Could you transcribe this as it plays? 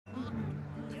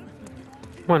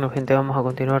Bueno, gente, vamos a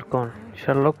continuar con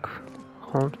Sherlock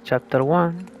Holmes Chapter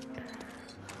One,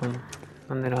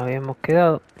 donde nos habíamos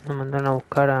quedado. Nos mandaron a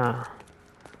buscar a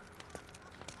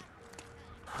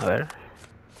ver,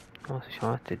 ¿cómo se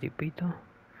llama este tipito?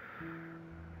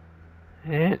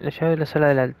 La llave de la sala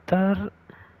del altar.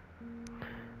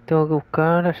 Tengo que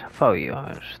buscar a Fabio. A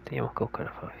ver, teníamos que buscar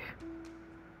a Fabio.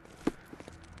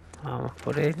 Vamos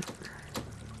por él.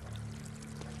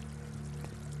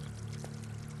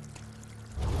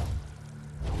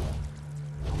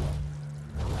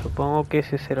 Supongo que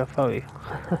ese será Fabio.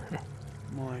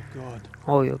 My God,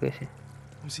 Obvio que sí.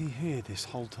 was he here this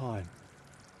whole time?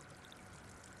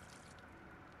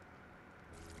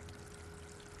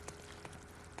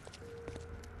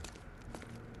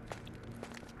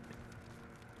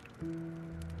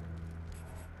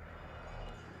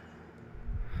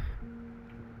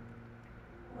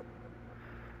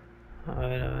 A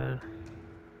ver, a ver.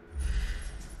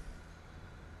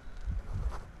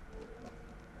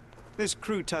 This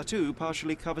crude tattoo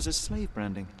partially covers his slave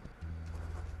branding.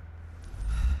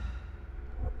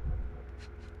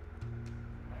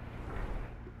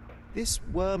 This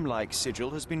worm-like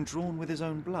sigil has been drawn with his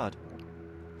own blood.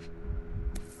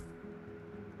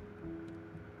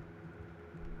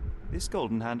 This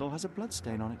golden handle has a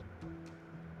bloodstain on it.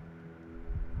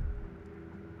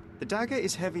 The dagger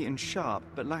is heavy and sharp,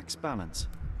 but lacks balance.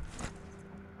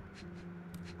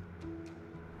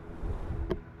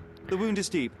 The wound is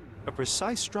deep. A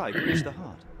precise strike reached the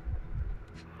heart.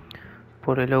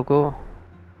 Pobre loco.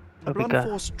 A Lo pica.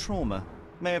 blunt-force trauma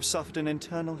may have suffered an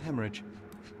internal hemorrhage.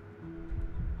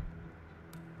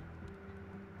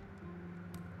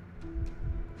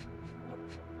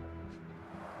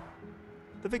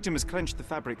 The victim has clenched the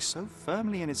fabric so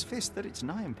firmly in his fist that it's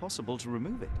nigh impossible to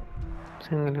remove it.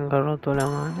 Se me engarró toda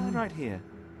la Died mano. right here.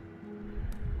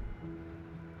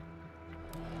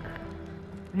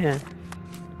 Bien.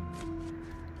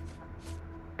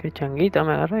 Qué changuita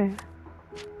me agarré.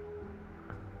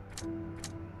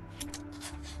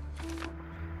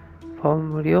 Fabio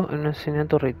murió en un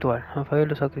asesinato ritual. A Fabio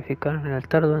lo sacrificaron en el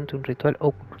altar durante un ritual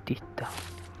ocultista.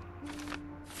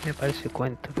 Me parece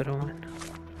cuento, pero bueno.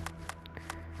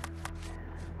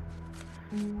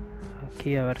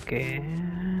 Aquí a ver qué...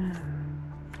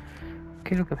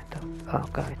 ¿Qué es lo que me está...? Ah,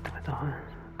 acá esto me está...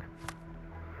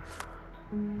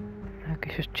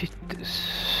 Aquellos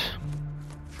chistes...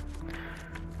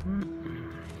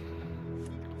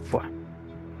 Bueno.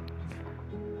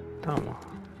 Estamos.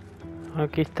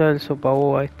 Aquí está el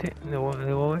sopaboba este de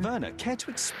Boba. Werner, care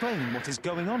to explain what is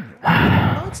going on here?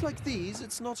 At nights like these,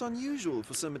 it's not unusual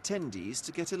for some attendees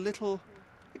to get a little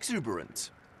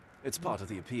exuberant. It's part of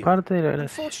the appeal. Parte de la gracia.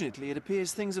 Unfortunately, it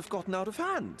appears things have gotten out of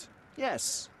hand.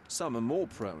 Yes, some are more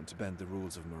prone to bend the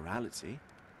rules of morality.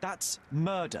 That's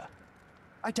murder.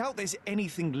 I doubt there's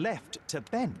anything left to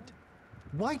bend.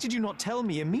 Why did you not tell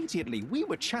me immediately? We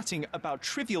were chatting about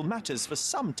trivial matters for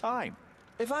some time.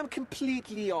 If I'm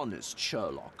completely honest,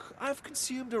 Sherlock, I've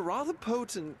consumed a rather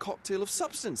potent cocktail of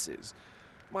substances.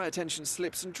 My attention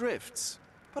slips and drifts.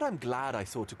 But I'm glad I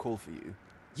thought to call for you.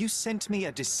 You sent me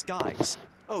a disguise.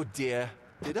 Oh dear,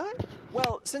 did I?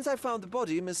 Well, since I found the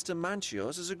body, Mr.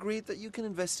 Manchios has agreed that you can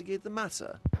investigate the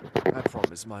matter. I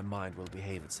promise my mind will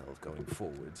behave itself going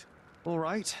forward. All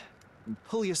right.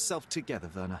 Pull yourself together,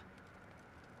 Werner.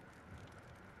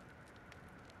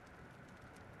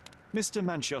 Mr.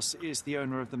 Manchios is the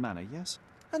owner of the manor, yes?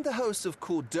 And the host of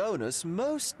Cordona's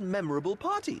most memorable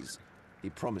parties. He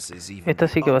promises even Esta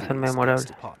sí que va a ser ugliest memorable. guest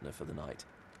a partner for the night.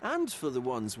 And for the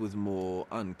ones with more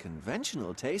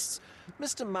unconventional tastes,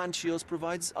 Mr. Manchios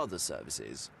provides other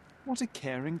services. What a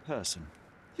caring person.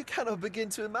 You cannot begin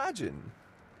to imagine.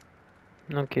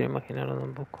 No quiero imaginarlo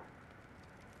tampoco.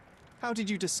 How did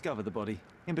you discover the body?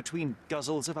 In between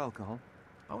guzzles of alcohol?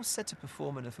 I was set to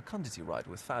perform in a fecundity rite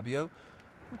with Fabio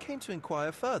and came to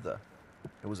inquire further.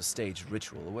 It was a staged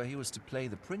ritual where he was to play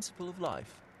the principle of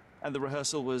life. And the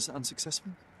rehearsal was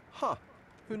unsuccessful? Huh,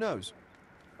 who knows?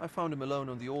 I found him alone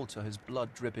on the altar, his blood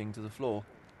dripping to the floor.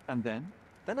 And then?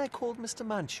 Then I called Mr.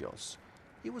 Manchios.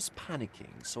 He was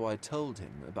panicking, so I told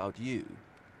him about you.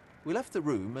 We left the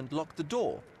room and locked the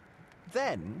door.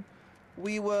 Then,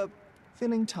 we were...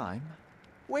 Filling time?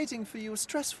 Waiting for you was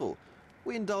stressful.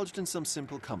 We indulged in some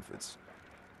simple comforts.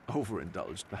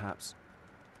 Overindulged, perhaps.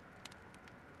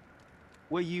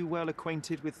 Were you well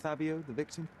acquainted with Fabio, the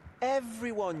victim?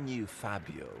 Everyone knew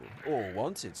Fabio, or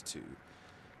wanted to.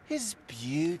 His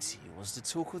beauty was the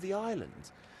talk of the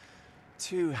island.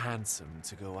 Too handsome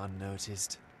to go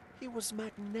unnoticed. He was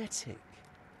magnetic.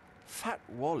 Fat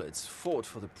wallets fought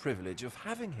for the privilege of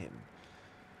having him.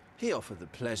 He offered the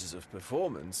pleasures of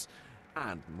performance,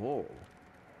 and more.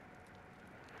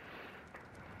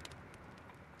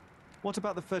 What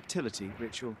about the fertility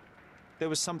ritual? There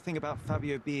was something about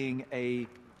Fabio being a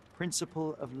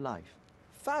principle of life.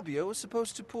 Fabio was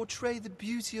supposed to portray the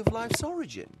beauty of life's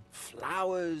origin.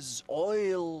 Flowers,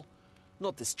 oil.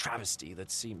 Not this travesty that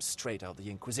seems straight out of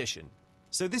the Inquisition.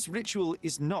 So this ritual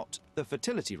is not the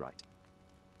fertility rite.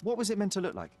 What was it meant to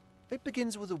look like? It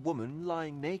begins with a woman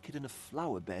lying naked in a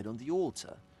flower bed on the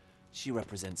altar. She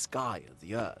represents Gaia,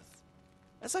 the earth.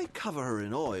 As I cover her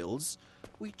in oils,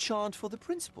 we chant for the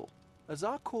principle. As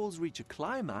our calls reach a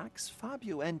climax,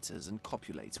 Fabio enters and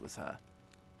copulates with her.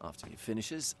 After he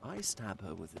finishes, I stab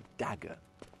her with a dagger.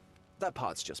 That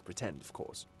part's just pretend, of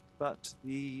course. But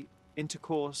the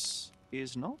intercourse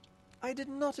is not? I did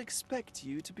not expect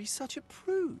you to be such a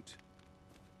prude.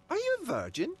 Are you a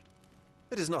virgin?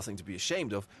 It is nothing to be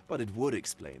ashamed of, but it would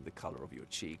explain the color of your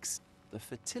cheeks. The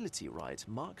fertility rite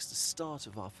marks the start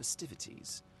of our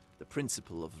festivities. The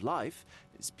principle of life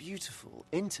is beautiful,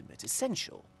 intimate,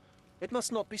 essential. It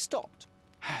must not be stopped.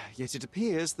 Yet it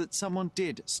appears that someone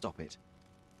did stop it.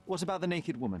 What about the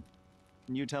naked woman?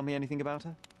 Can you tell me anything about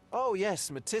her? Oh yes,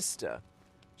 Matista.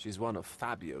 She's one of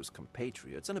Fabio's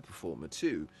compatriots and a performer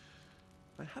too.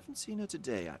 I haven't seen her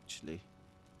today, actually.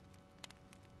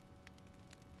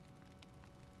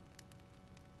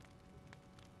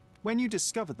 When you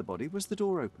discovered the body, was the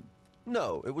door open?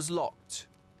 No, it was locked.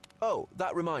 Oh,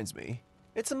 that reminds me.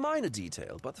 It's a minor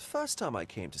detail, but the first time I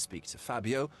came to speak to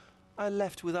Fabio, I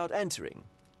left without entering,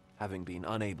 having been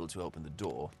unable to open the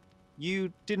door.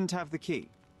 You didn't have the key?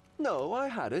 No, I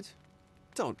had it.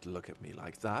 Don't look at me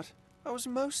like that. I was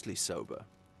mostly sober.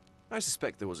 I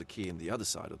suspect there was a key in the other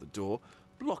side of the door,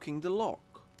 blocking the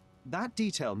lock. That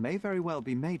detail may very well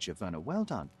be major, Werner. Well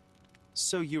done.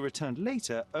 So you returned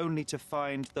later only to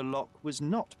find the lock was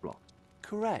not blocked?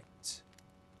 Correct.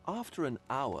 After an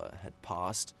hour had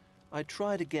passed, I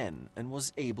tried again and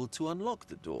was able to unlock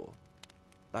the door.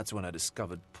 That's when I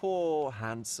discovered poor,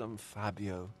 handsome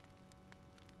Fabio.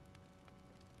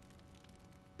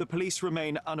 The police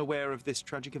remain unaware of this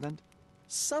tragic event?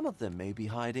 Some of them may be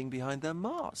hiding behind their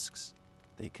masks.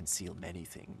 They conceal many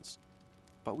things.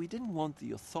 But we didn't want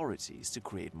the authorities to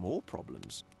create more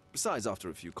problems. Besides, after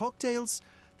a few cocktails,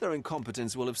 their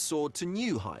incompetence will have soared to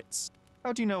new heights.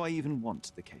 How do you know I even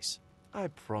want the case? I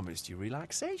promised you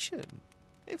relaxation.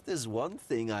 If there's one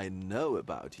thing I know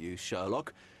about you,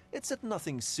 Sherlock, it's that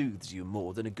nothing soothes you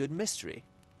more than a good mystery.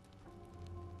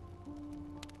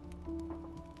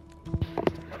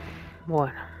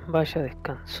 Bueno, vaya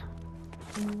descanso.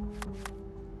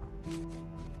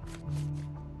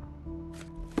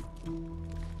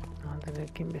 Vamos a tener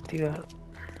que investigar.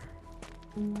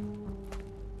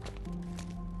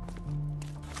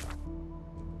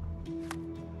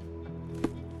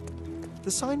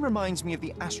 The sign reminds me of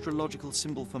the astrological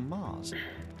symbol for Mars.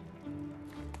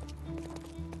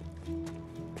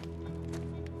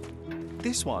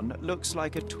 This one looks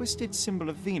like a twisted symbol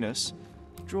of Venus,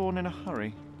 drawn in a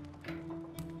hurry.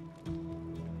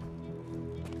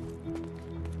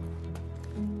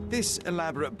 This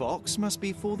elaborate box must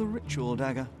be for the ritual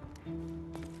dagger.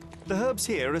 The herbs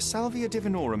here are Salvia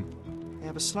divinorum. They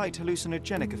have a slight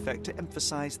hallucinogenic effect to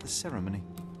emphasize the ceremony.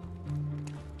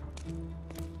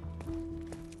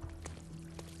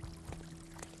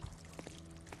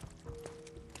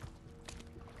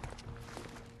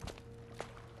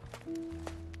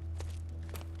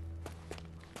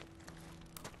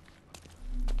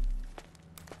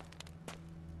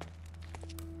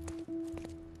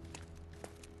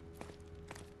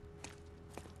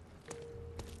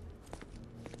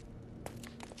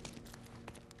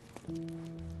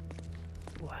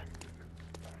 Bueno,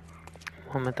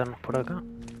 vamos a meternos por acá.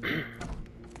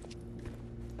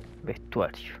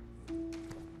 Vestuario.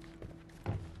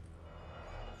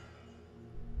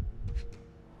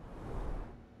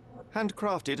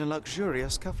 Handcrafted and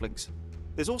luxurious cufflinks.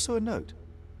 There's also a note.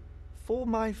 For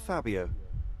my Fabio,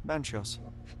 Banchos.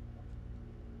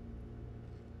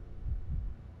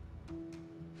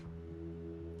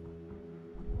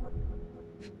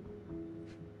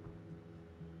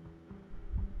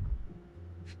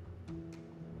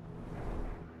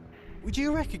 Would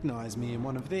you recognize me in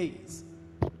one of these?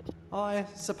 I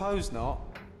suppose not.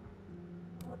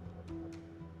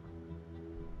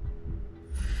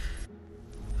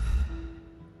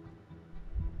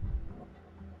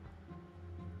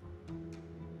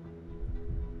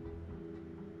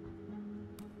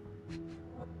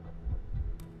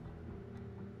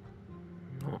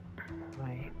 No,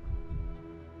 ahí.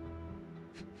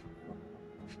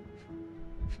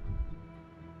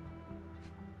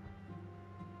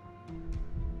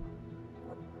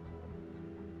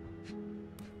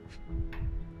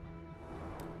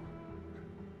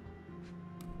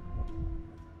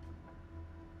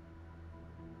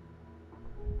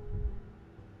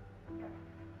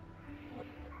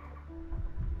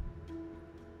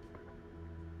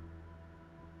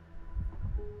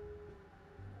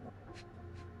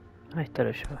 Ahí está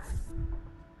la llave.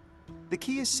 The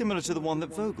key is similar to the one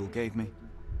that Vogel gave me.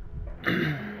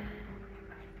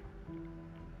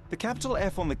 The capital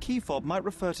F on the key fob might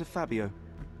refer to Fabio.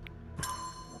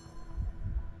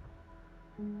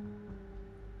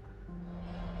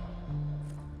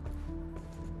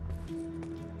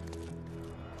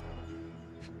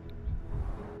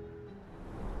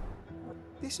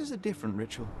 This is a different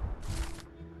ritual.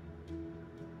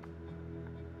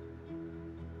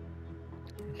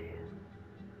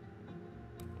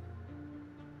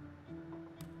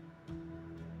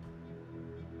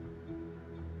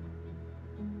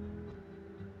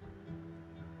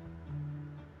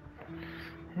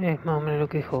 Es más o menos lo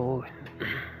que dijo Google.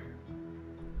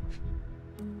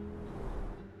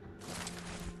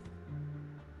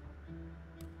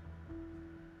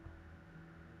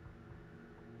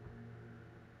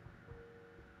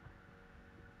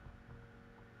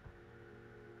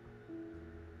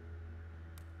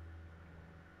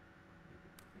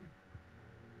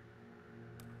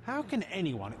 How can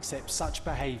anyone accept such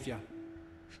behaviour?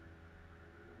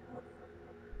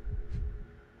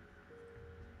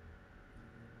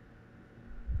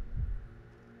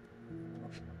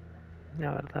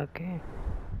 La verdad que...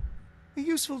 A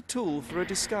useful tool for a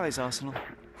disguise arsenal.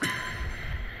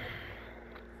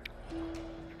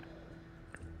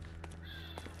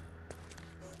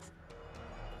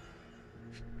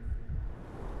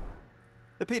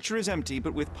 The pitcher is empty,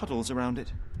 but with puddles around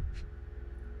it.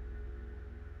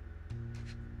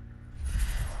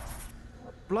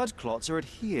 Blood clots are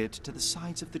adhered to the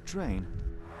sides of the drain.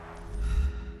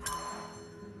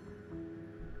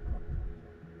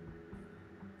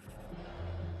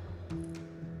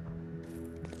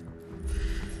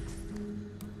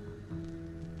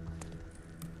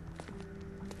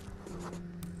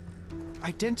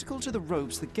 Identical to the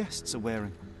robes the guests are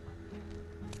wearing.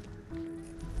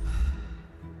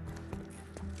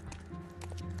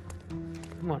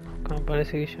 Bueno, acá me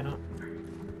parece que ya...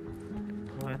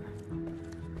 A ver.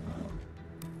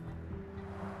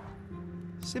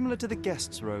 Similar to the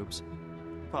guests' robes,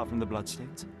 apart from the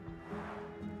bloodstains.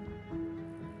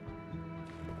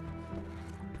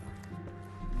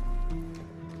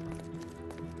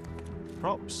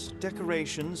 Props,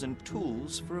 decorations, and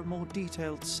tools for a more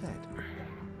detailed set.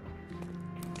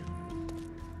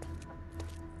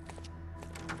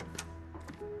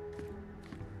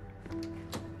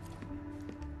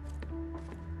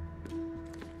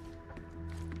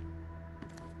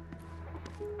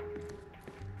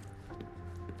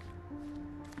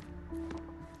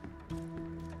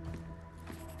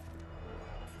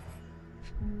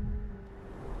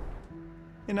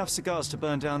 Enough cigars to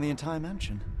burn down the entire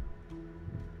mansion.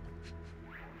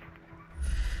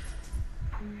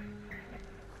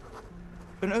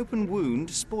 An open wound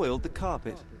spoiled the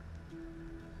carpet.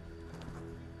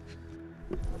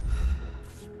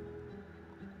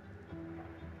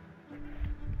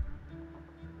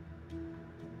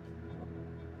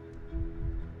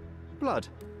 Blood.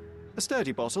 A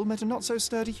sturdy bottle met a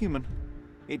not-so-sturdy human.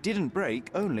 It didn't break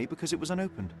only because it was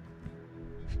unopened.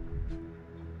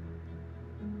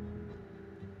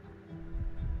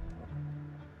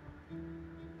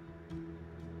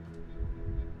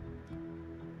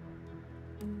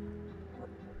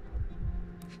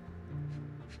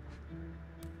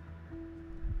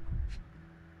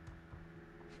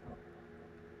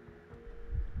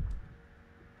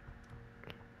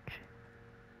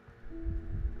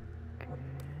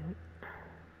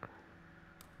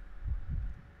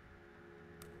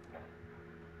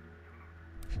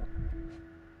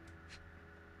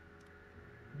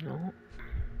 No.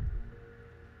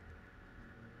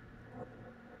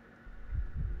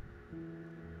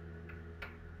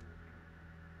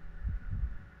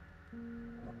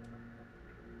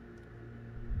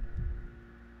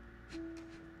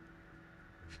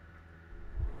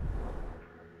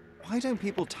 Why don't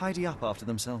people tidy up after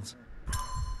themselves?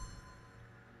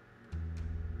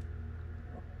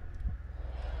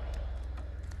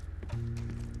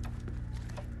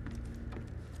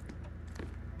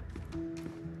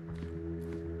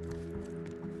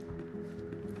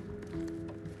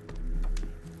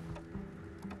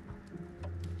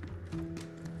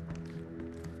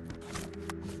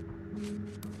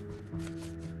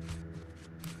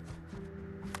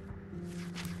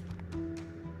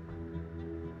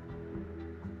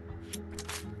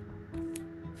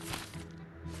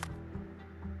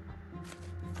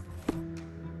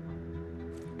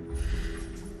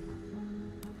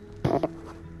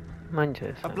 Mancha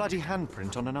de A sangre. bloody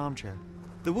handprint on an armchair.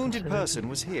 The wounded person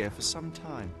was here for some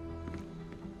time.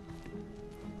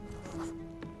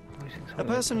 A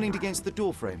person leaned against the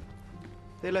doorframe.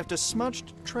 They left a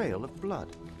smudged trail of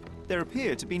blood. There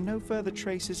appear to be no further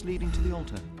traces leading to the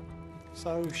altar.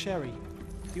 So, Sherry,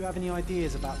 do you have any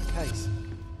ideas about the case?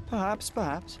 Perhaps.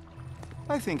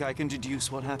 I think I can deduce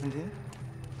what happened here.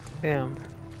 Veamos.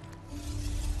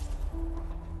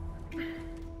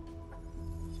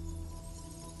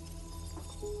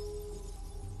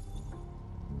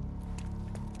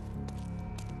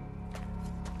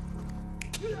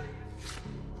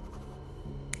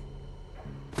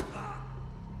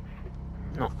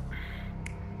 No.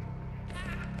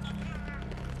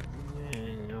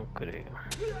 No creo.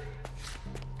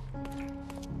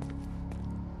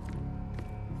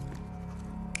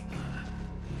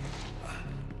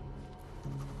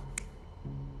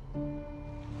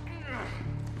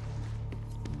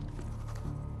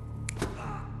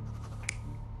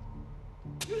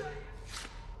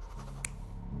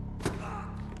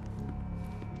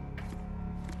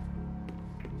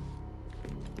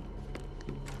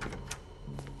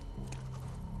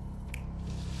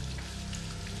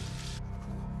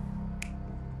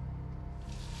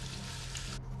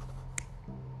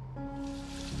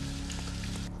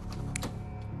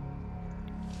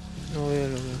 No veo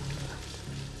lo que...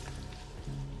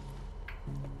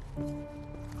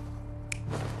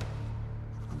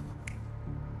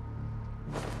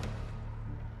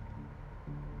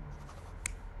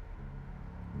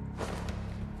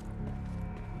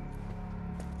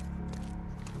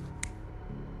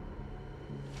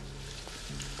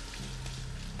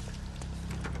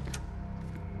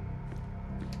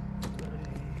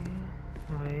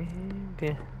 Ahí,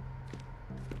 bien.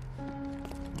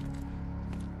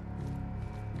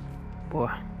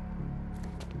 Buah.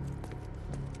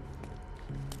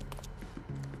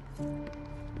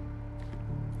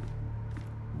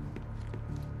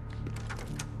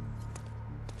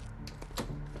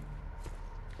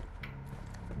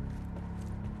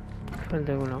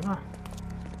 Falta alguno más.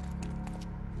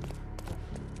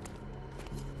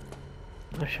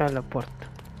 Allá la puerta.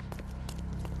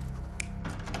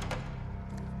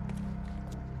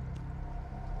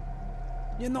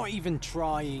 You're not even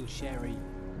trying, Sherry.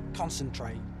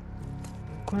 Concentrate.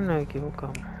 ¿Cuál nos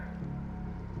equivocamos?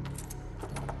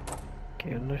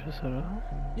 ¿Qué onda ya cerrado?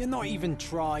 You're not even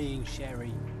trying,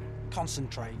 Sherry.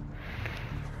 Concentrate.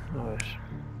 A ver.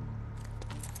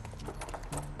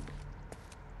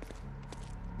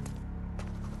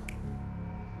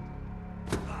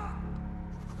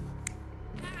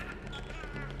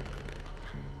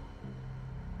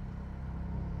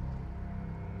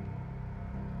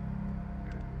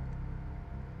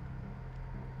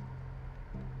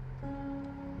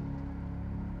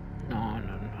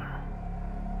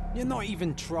 You're not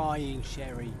even trying,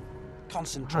 Sherry.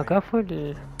 Concentrate. Acá fue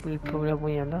el pobre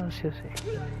apuñalado, sí o sí.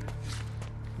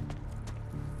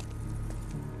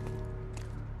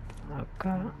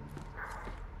 Acá.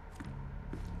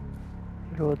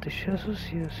 El botellazo,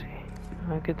 sí o sí.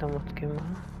 Aquí estamos quemados.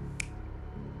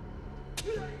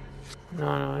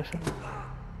 No, eso no.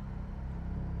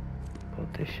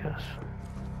 Botellazo.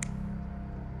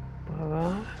 Por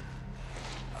acá.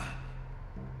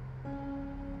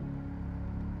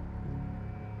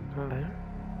 A ver.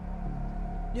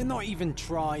 You're not even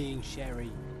trying,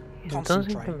 Sherry. Entonces,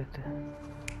 ¿qué Concentrate. mete?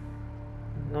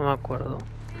 No me acuerdo.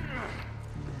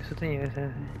 Eso tenía que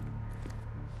ser.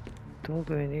 Tuvo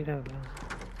que venir acá.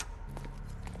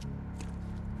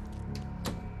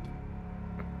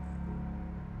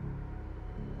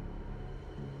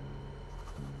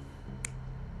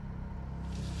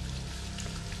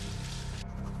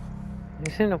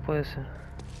 Ese no puede ser.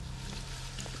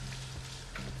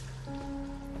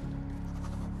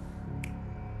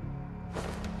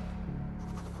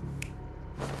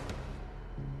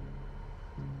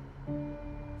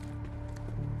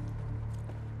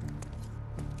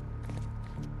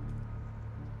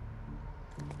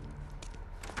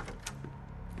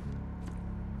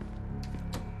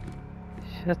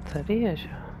 Ya estaría yo.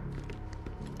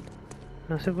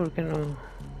 No sé por qué no.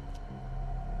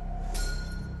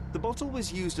 The bottle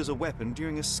was used as a weapon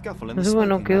during a scuffle in No the sé por qué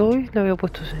no smoking quedó lounge. y la había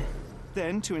puesto así.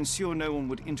 Then, to ensure no one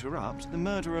would interrupt, the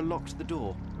murderer locked the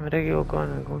door. Me habré equivocado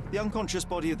en algo. The unconscious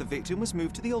body of the victim was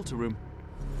moved to the altar room.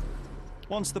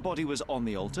 Once the body was on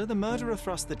the altar, the murderer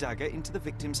thrust the dagger into the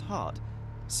victim's heart.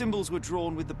 Symbols were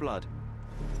drawn with the blood.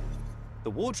 The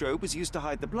wardrobe was used to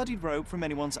hide the bloodied robe from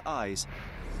anyone's eyes.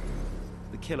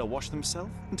 The killer washed himself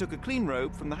and took a clean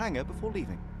robe from the hanger before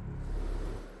leaving.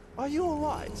 Are you all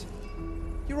right?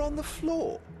 You're on the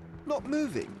floor, not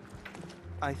moving.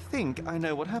 I think I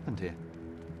know what happened here.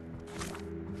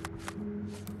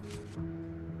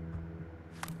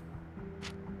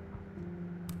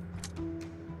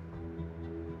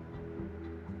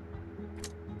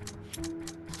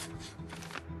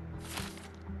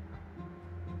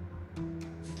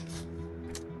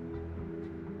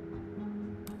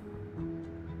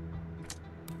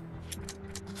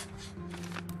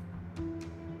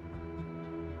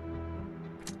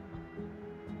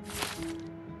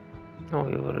 No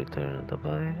voy a correr en la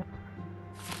tapadera.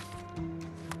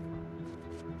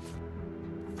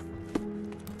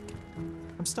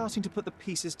 I'm starting to put the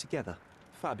pieces together.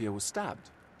 Fabio was stabbed.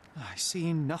 I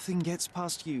see nothing gets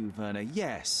past you, Werner.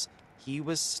 Yes, he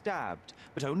was stabbed,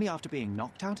 but only after being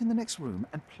knocked out in the next room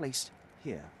and placed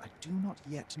here. I do not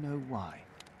yet know why.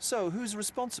 So, who's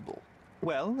responsible?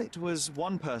 Well, it was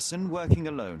one person working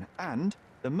alone, and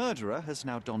the murderer has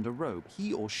now donned a robe.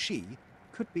 He or she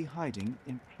could be hiding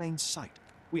in plain sight.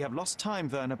 We have lost time,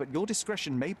 Werner, but your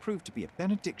discretion may prove to be a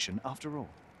benediction after all.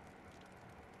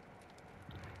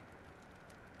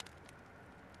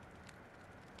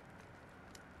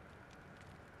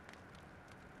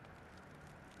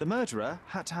 The murderer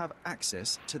had to have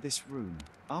access to this room.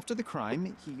 After the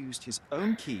crime, he used his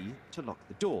own key to lock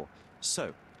the door.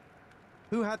 So,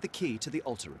 who had the key to the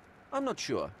altar room? I'm not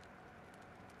sure.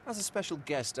 As a special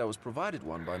guest, I was provided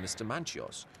one by Mr.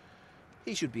 Manchios.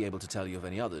 He should be able to tell you of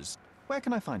any others. Where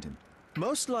can I find him?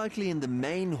 Most likely in the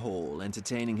main hall,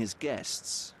 entertaining his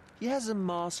guests. He has a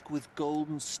mask with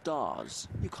golden stars.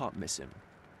 You can't miss him.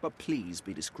 But please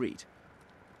be discreet.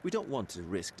 We don't want to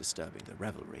risk disturbing the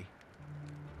revelry.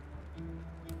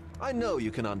 I know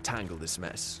you can untangle this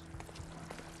mess.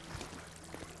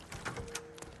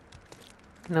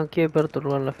 No quiere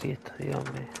perturbar la fiesta,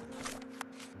 dígame.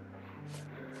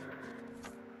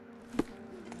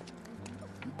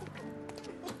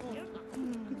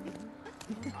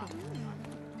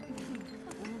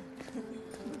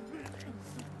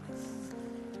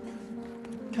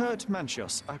 Kurt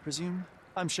Manchios, I presume?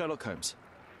 I'm Sherlock Holmes.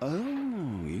 Oh,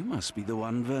 you must be the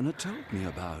one Werner told me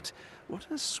about. What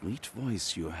a sweet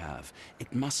voice you have.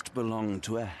 It must belong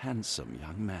to a handsome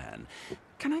young man.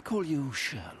 Can I call you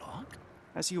Sherlock?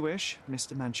 As you wish,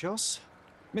 Mr. Manchios.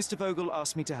 Mr. Vogel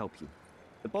asked me to help you.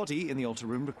 The body in the altar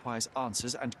room requires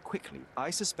answers, and quickly.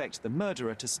 I suspect the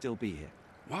murderer to still be here.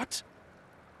 What?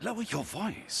 Lower your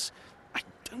voice. I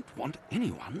don't want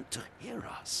anyone to hear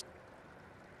us.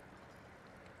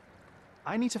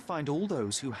 I need to find all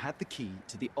those who had the key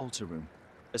to the altar room.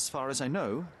 As far as I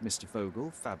know, Mr.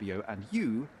 Vogel, Fabio, and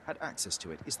you had access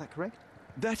to it. Is that correct?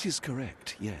 That is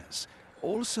correct, yes.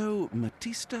 Also,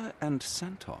 Matista and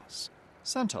Santos.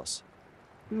 Santos?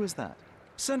 Who is that?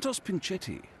 Santos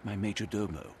Pinchetti, my major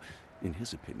domo. In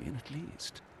his opinion, at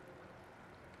least.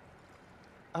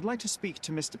 I'd like to speak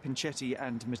to Mr. Pinchetti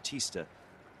and Matista.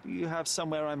 Do you have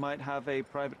somewhere I might have a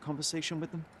private conversation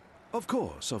with them? Of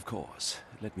course, of course.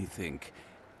 Let me think.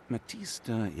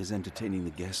 Matista is entertaining the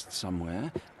guests somewhere,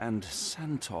 and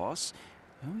Santos...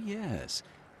 Oh, yes.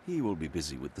 He will be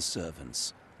busy with the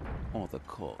servants. Or the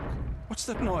cook. What's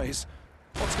that noise?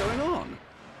 What's going on?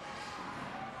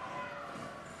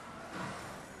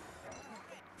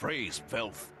 Freeze,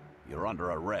 filth. You're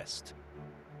under arrest.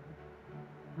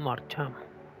 Marchamos.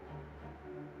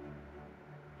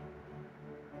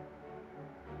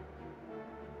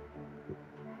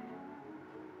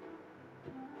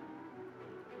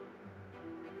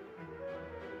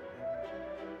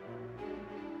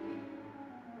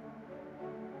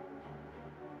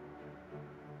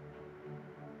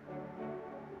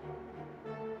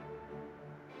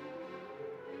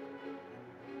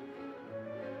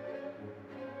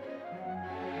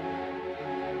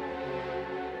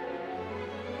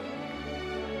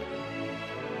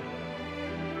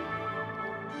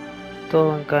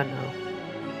 Todo encanado.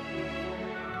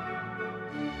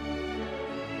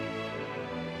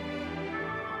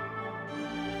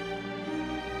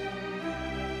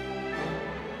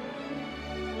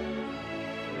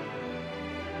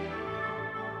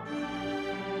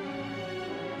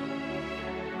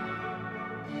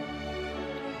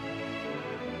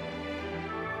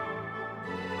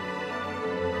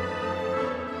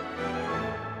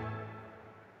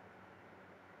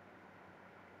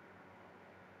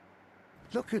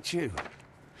 Look at you.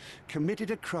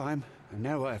 Committed a crime, and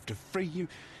now I have to free you,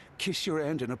 kiss your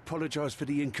hand, and apologize for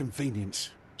the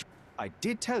inconvenience. I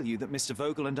did tell you that Mr.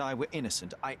 Vogel and I were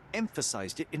innocent. I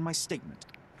emphasized it in my statement.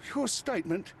 Your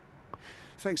statement?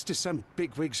 Thanks to some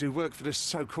bigwigs who work for the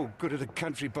so-called good of the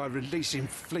country by releasing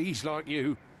fleas like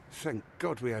you. Thank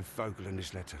God we have Vogel in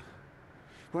this letter.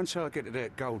 Once I get to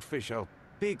that goldfish, I'll...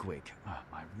 Bigwig. Oh,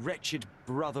 my wretched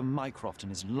brother Mycroft and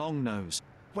his long nose.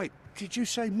 Wait, did you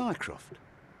say Mycroft?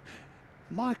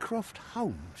 Mycroft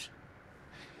Holmes?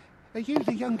 Are you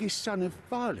the youngest son of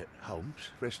Violet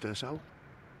Holmes, rest her soul?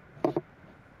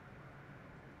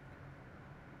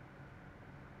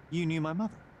 You knew my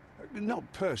mother?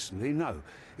 Not personally, no.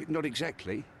 Not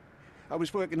exactly. I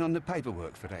was working on the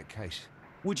paperwork for that case.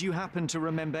 Would you happen to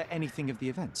remember anything of the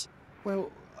events?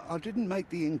 Well, I didn't make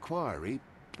the inquiry,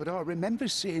 but I remember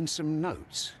seeing some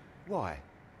notes. Why?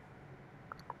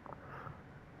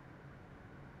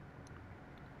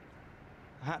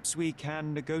 Perhaps we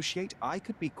can negotiate. I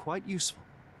could be quite useful.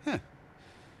 Huh.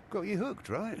 Got you hooked,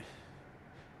 right?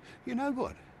 You know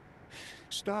what?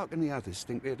 Stark and the others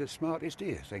think they're the smartest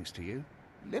here, thanks to you.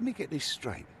 Let me get this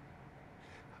straight.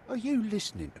 Are you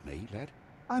listening to me, lad?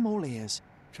 I'm all ears.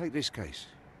 Take this case.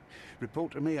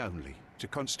 Report to me only, to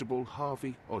Constable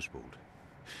Harvey Oswald.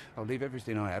 I'll leave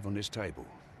everything I have on this table.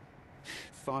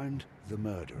 Find the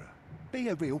murderer. Be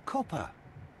a real copper.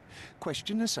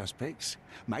 Question the suspects,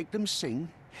 make them sing,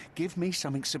 give me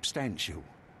something substantial.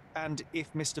 And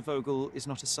if Mr. Vogel is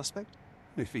not a suspect?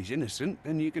 If he's innocent,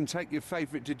 then you can take your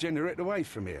favourite degenerate away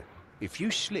from here. If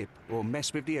you slip or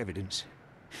mess with the evidence,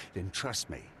 then trust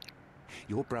me,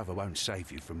 your brother won't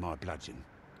save you from my bludgeon.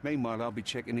 Meanwhile, I'll be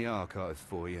checking the archive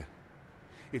for you.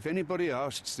 If anybody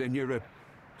asks, then you're a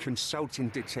consulting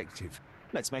detective.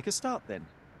 Let's make a start then,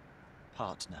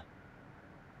 partner.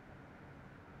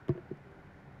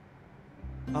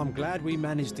 I'm glad we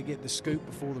managed to get the scoop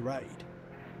before the raid.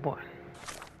 Bueno.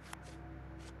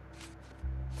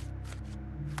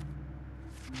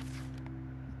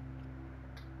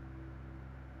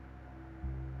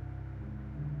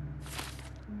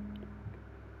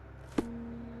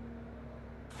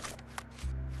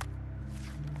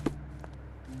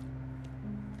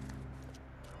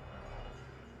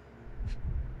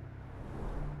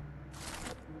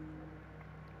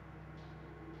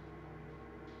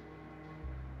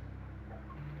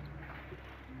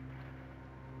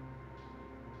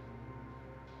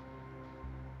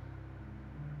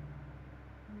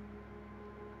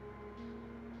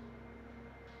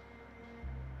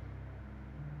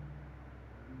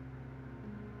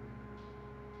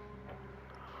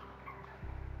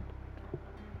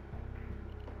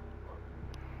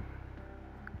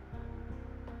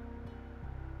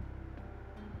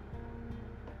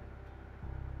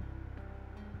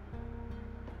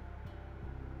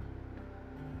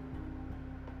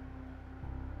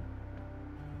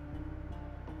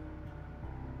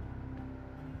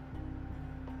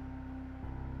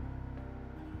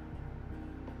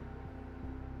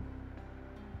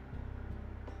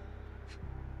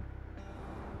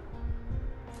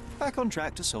 Back on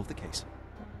track to solve the case.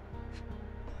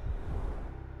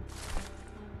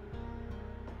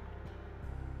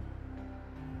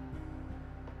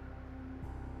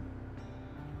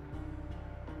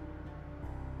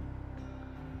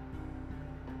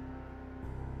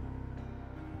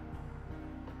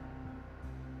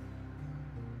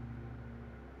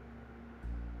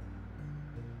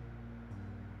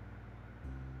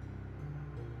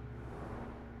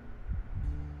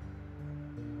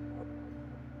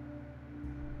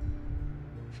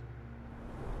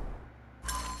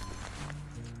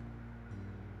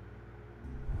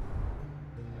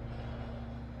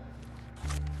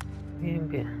 Bien,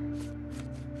 bien.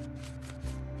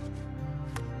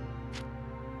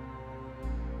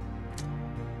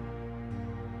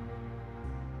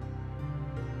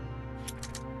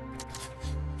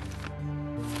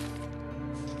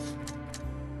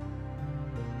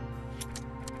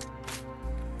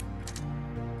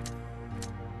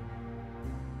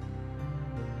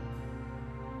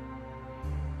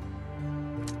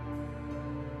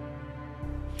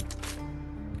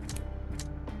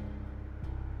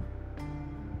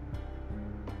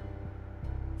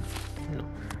 No.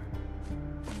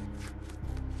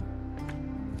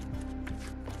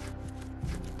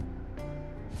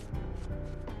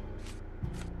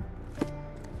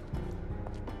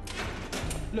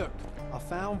 Look, I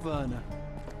found Werner.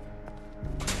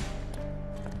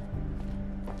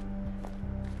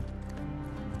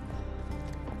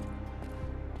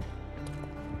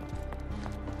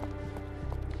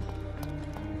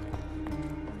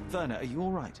 Werner, are you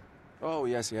all right? Oh,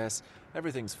 yes, yes.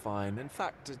 Everything's fine. In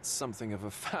fact, it's something of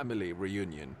a family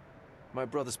reunion. My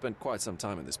brother spent quite some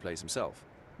time in this place himself.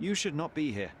 You should not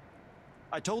be here.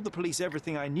 I told the police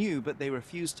everything I knew, but they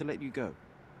refused to let you go.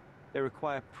 They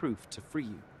require proof to free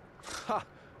you. Ha!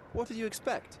 What did you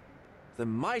expect? The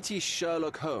mighty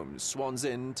Sherlock Holmes swans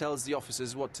in, tells the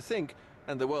officers what to think,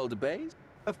 and the world obeys?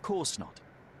 Of course not.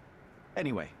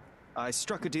 Anyway, I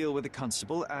struck a deal with the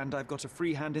constable, and I've got a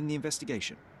free hand in the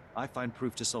investigation. I find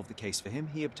proof to solve the case for him.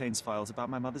 He obtains files about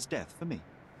my mother's death for me.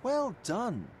 Well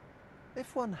done.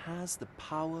 If one has the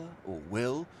power or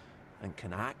will and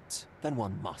can act, then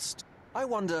one must. I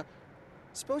wonder,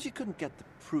 suppose you couldn't get the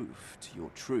proof to your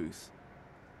truth.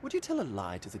 Would you tell a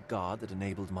lie to the guard that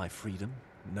enabled my freedom,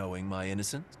 knowing my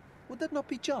innocence? Would that not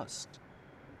be just?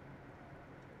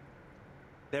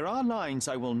 There are lines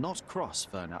I will not cross,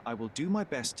 Werner. I will do my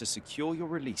best to secure your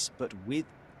release, but with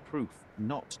proof,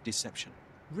 not deception.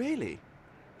 Really?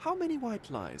 How many white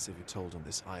lies have you told on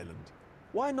this island?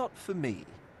 Why not for me?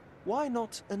 Why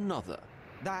not another?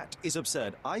 That is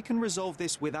absurd. I can resolve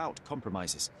this without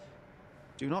compromises.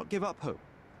 Do not give up hope.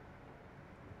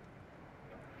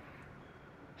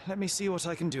 Let me see what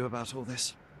I can do about all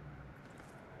this.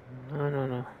 No, no,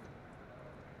 no.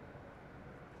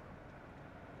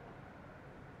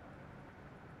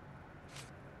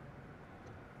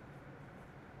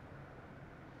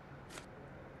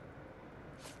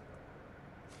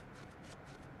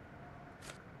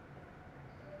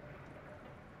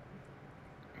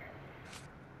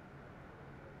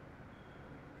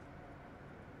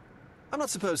 I'm not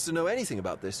supposed to know anything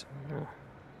about this. No.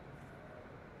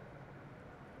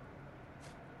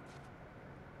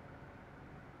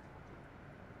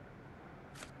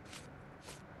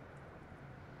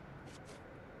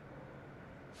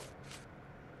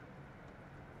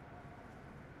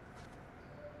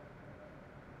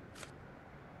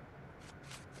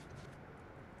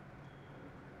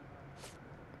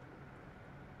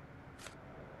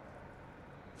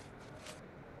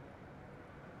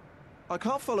 I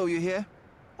can't follow you here.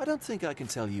 I don't think I can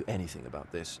tell you anything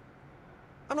about this.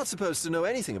 I'm not supposed to know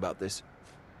anything about this.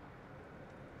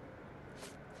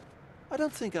 I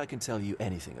don't think I can tell you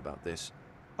anything about this.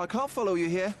 I can't follow you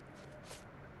here.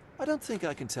 I don't think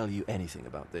I can tell you anything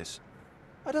about this.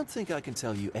 I don't think I can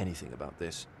tell you anything about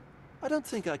this. I don't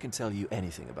think I can tell you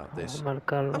anything about Vamos this. a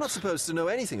marcarlos. I'm not supposed to know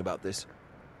anything about this.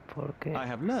 Porque I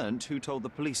have learned who told the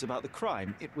police about the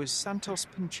crime. It was Santos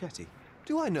Pinchetti,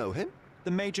 Do I know him?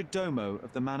 the major domo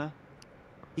of the manor.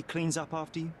 He cleans up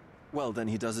after you. Well, then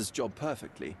he does his job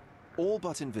perfectly. All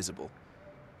but invisible.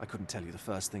 I couldn't tell you the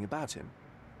first thing about him.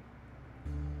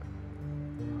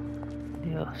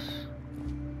 Dios.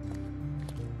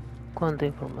 Cuánta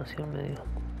información me dio.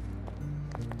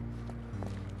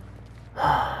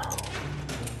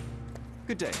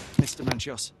 Good day, Mr.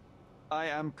 Manchios. I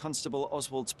am Constable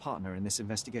Oswald's partner in this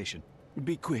investigation.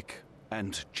 Be quick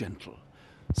and gentle.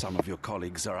 Some of your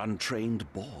colleagues are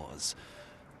untrained boors.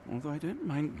 Although I don't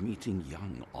mind meeting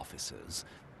young officers.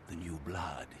 The new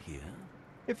blood here.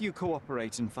 If you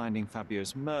cooperate in finding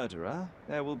Fabio's murderer,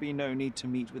 there will be no need to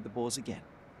meet with the Boers again.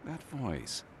 That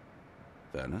voice.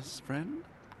 Werner's friend?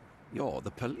 You're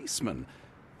the policeman.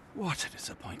 What a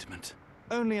disappointment.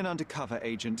 Only an undercover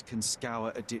agent can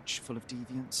scour a ditch full of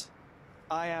deviants.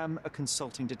 I am a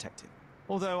consulting detective,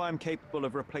 although I'm capable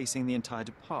of replacing the entire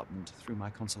department through my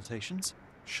consultations.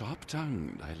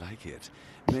 Sharp-tongued, I like it.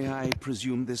 May I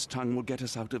presume this tongue will get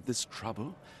us out of this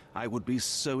trouble? I would be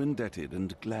so indebted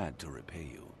and glad to repay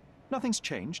you. Nothing's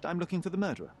changed. I'm looking for the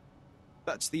murderer.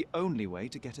 That's the only way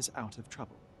to get us out of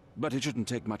trouble. But it shouldn't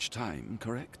take much time,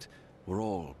 correct? We're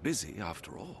all busy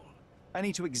after all. I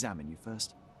need to examine you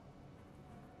first.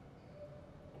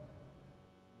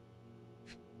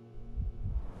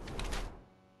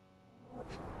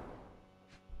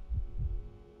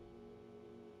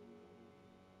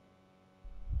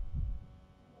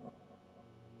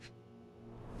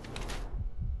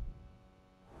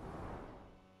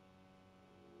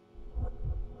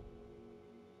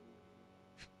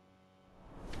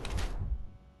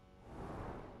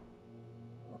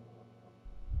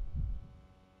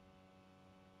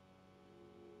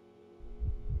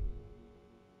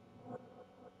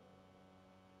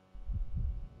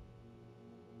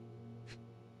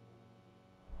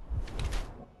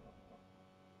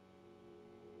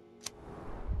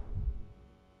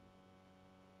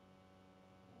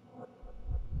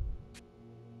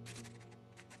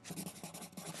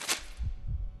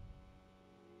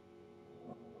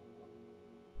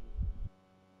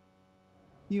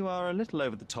 You are a little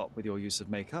over the top with your use of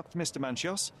makeup, Mr.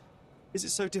 Manchios. Is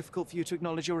it so difficult for you to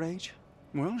acknowledge your age?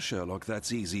 Well, Sherlock,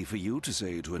 that's easy for you to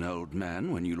say to an old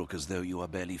man when you look as though you are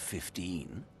barely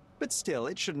 15. But still,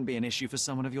 it shouldn't be an issue for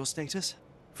someone of your status.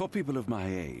 For people of my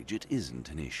age, it isn't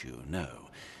an issue, no.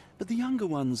 But the younger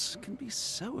ones can be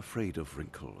so afraid of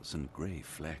wrinkles and grey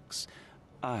flecks.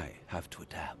 I have to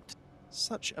adapt.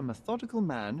 Such a methodical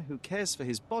man who cares for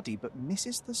his body but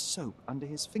misses the soap under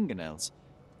his fingernails.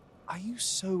 Are you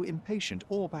so impatient,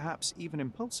 or perhaps even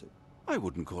impulsive? I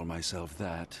wouldn't call myself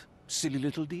that. Silly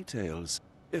little details.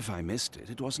 If I missed it,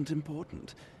 it wasn't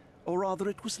important. Or rather,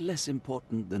 it was less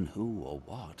important than who or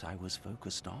what I was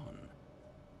focused on.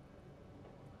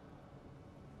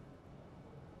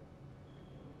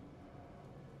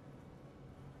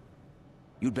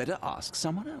 You'd better ask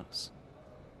someone else.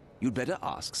 You'd better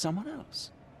ask someone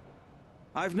else.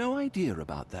 I've no idea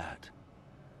about that.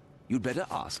 You'd better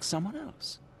ask someone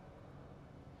else.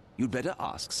 You'd better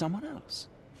ask someone else.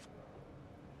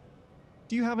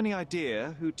 Do you have any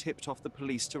idea who tipped off the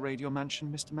police to raid your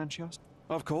mansion, Mr. Manchios?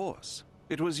 Of course.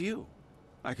 It was you.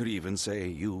 I could even say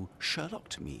you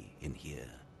Sherlocked me in here.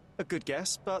 A good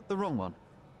guess, but the wrong one.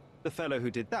 The fellow who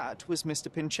did that was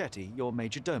Mr. Pinchetti, your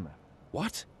major domo.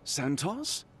 What?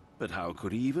 Santos? But how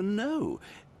could he even know?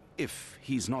 If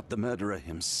he's not the murderer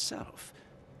himself.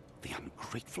 The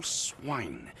ungrateful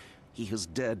swine. He has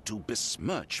dared to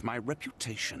besmirch my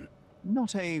reputation.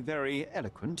 Not a very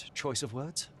eloquent choice of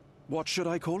words. What should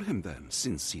I call him then,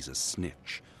 since he's a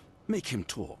snitch? Make him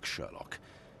talk, Sherlock.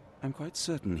 I'm quite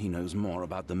certain he knows more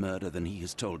about the murder than he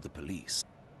has told the police.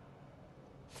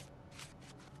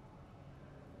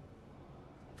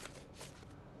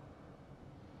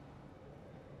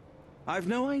 I've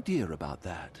no idea about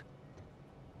that.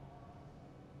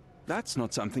 That's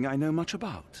not something I know much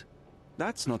about.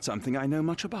 That's not something I know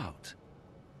much about.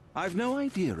 I've no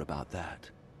idea about that.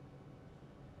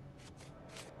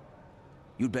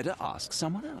 You'd better ask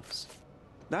someone else.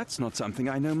 That's not something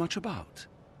I know much about.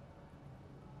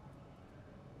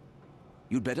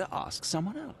 You'd better ask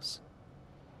someone else.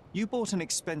 You bought an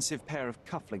expensive pair of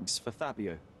cufflinks for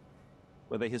Fabio.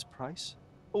 Were they his price?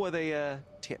 Or were they a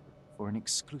tip for an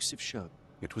exclusive show?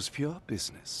 It was pure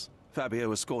business.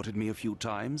 Fabio escorted me a few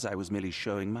times. I was merely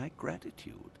showing my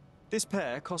gratitude. This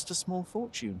pair cost a small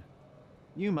fortune.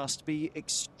 You must be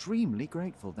extremely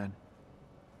grateful then.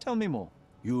 Tell me more.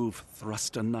 You've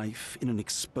thrust a knife in an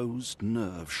exposed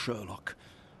nerve, Sherlock.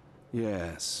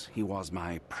 Yes, he was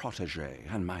my protege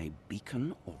and my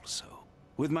beacon also.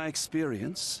 With my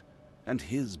experience and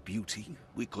his beauty,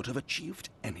 we could have achieved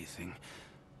anything.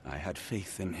 I had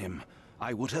faith in him.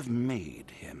 I would have made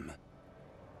him.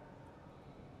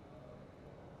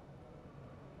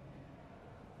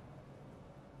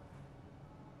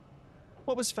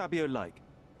 What was Fabio like?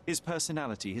 His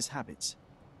personality, his habits?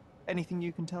 Anything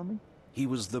you can tell me? He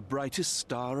was the brightest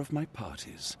star of my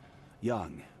parties.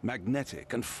 Young,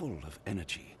 magnetic, and full of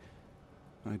energy.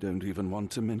 I don't even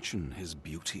want to mention his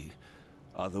beauty.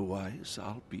 Otherwise,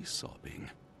 I'll be sobbing.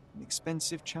 An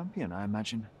expensive champion, I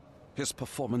imagine. His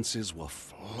performances were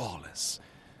flawless.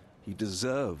 He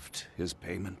deserved his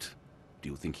payment. Do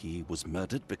you think he was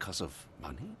murdered because of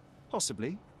money?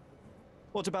 Possibly.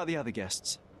 What about the other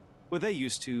guests? Were they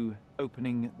used to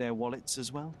opening their wallets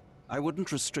as well? I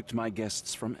wouldn't restrict my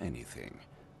guests from anything.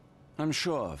 I'm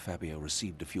sure Fabio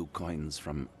received a few coins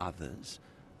from others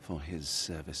for his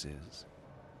services.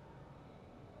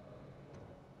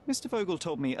 Mr. Vogel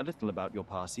told me a little about your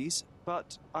parties,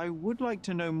 but I would like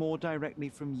to know more directly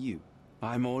from you.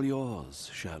 I'm all yours,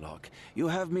 Sherlock. You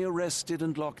have me arrested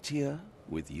and locked here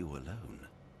with you alone.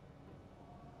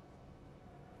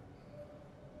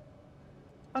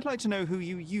 I'd like to know who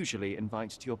you usually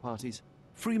invite to your parties.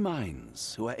 Free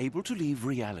minds who are able to leave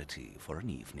reality for an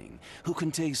evening, who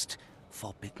can taste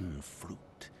forbidden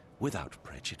fruit without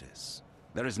prejudice.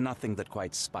 There is nothing that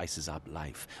quite spices up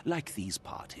life like these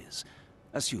parties,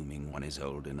 assuming one is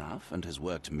old enough and has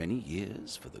worked many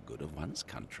years for the good of one's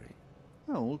country.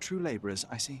 Oh, all true laborers,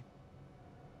 I see.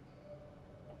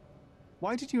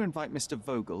 Why did you invite Mr.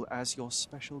 Vogel as your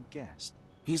special guest?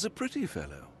 He's a pretty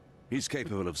fellow. He's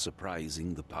capable of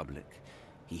surprising the public.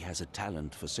 He has a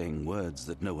talent for saying words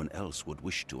that no one else would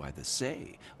wish to either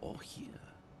say or hear.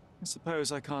 I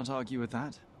suppose I can't argue with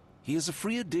that. He is a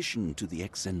free addition to the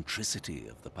eccentricity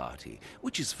of the party,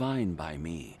 which is fine by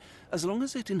me, as long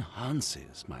as it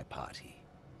enhances my party.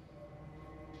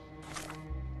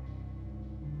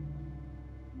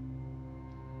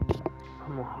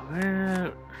 Vamos a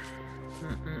ver.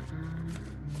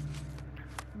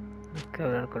 Hay que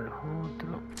hablar con los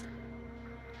otros.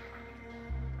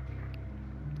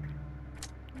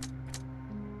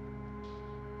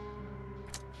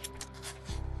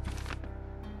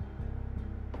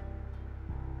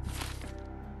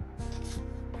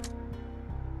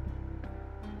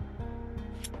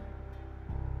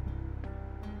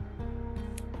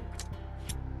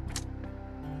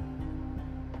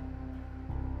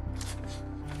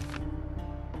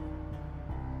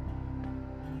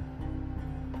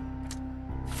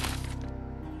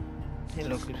 En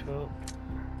lo que yo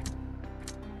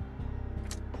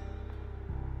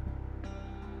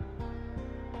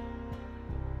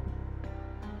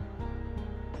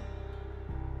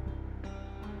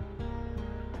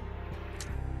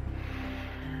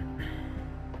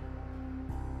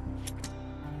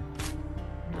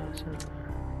no sé.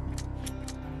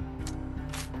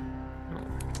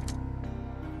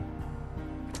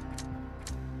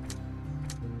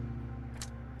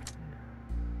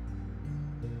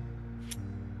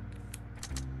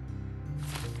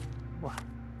 Buah.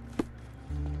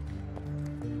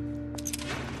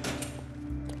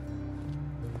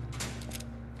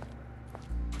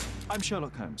 I'm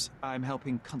Sherlock Holmes. I'm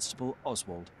helping Constable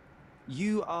Oswald.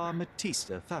 You are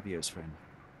Matista, Fabio's friend.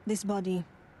 This body,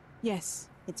 yes,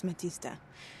 it's Matista.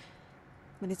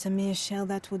 But it's a mere shell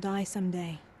that will die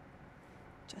someday.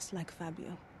 Just like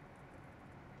Fabio.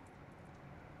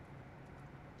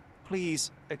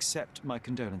 Please accept my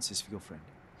condolences for your friend.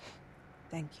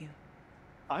 Thank you.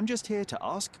 I'm just here to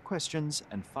ask questions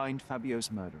and find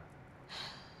Fabio's murderer.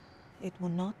 It will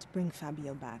not bring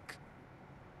Fabio back.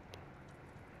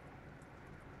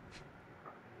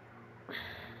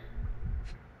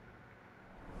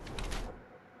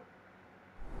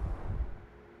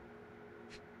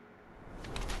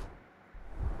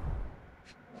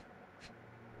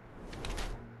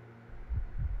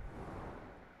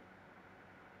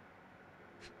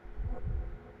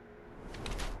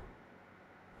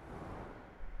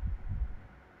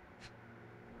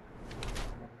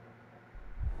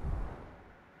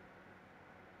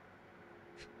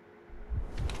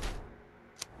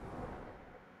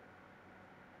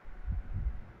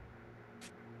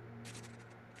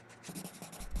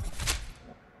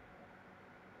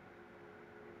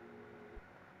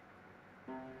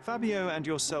 Fabio and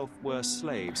yourself were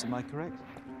slaves, am I correct?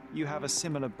 You have a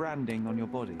similar branding on your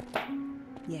body.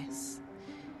 Yes.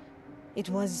 It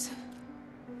was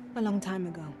a long time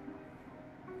ago.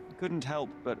 Couldn't help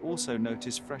but also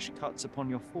notice fresh cuts upon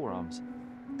your forearms.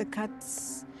 The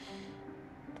cuts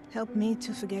helped me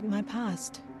to forget my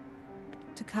past,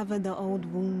 to cover the old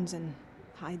wounds and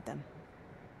hide them.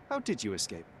 How did you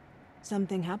escape?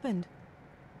 Something happened.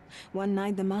 One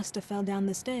night the master fell down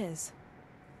the stairs.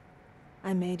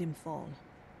 I made him fall,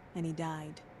 and he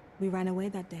died. We ran away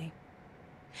that day.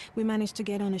 We managed to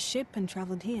get on a ship and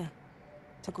traveled here,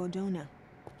 to Cordona.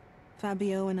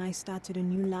 Fabio and I started a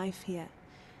new life here.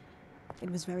 It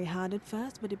was very hard at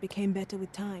first, but it became better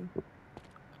with time.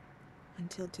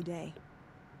 Until today.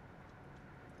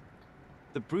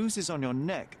 The bruises on your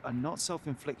neck are not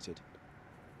self-inflicted.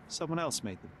 Someone else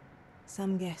made them.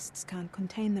 Some guests can't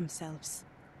contain themselves.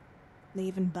 They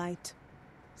even bite,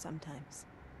 sometimes.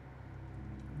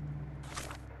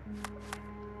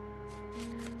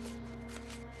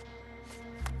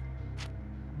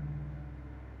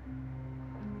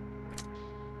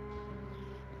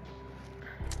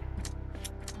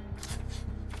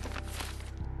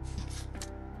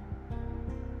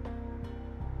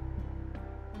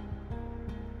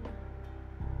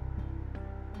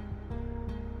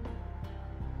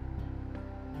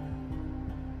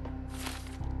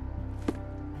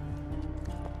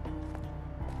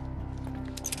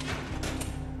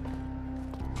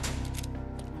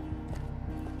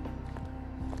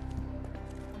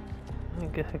 Hay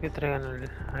que hacer que traigan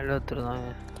al otro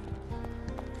también.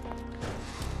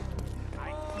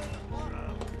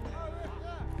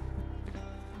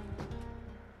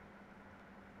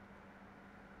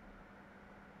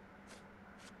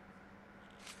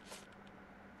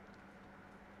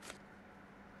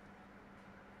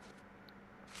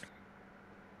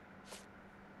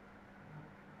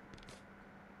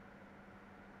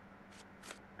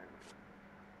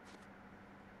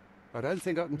 I don't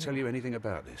think I can tell you anything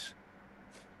about this.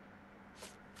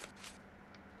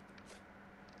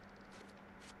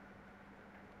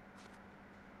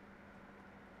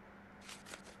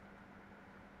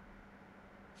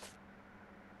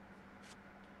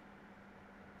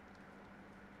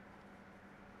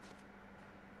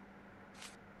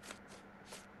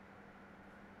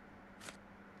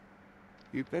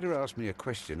 You better ask me a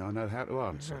question I know how to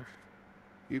answer.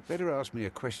 You better ask me a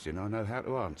question I know how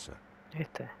to answer.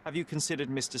 Have you considered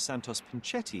Mr. Santos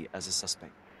Pinchetti as a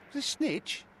suspect? The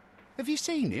snitch? Have you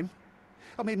seen him?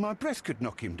 I mean, my breath could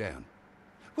knock him down.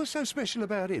 What's so special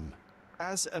about him?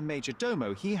 As a major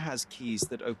domo, he has keys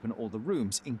that open all the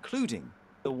rooms, including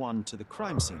the one to the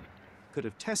crime scene. Could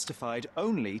have testified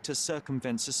only to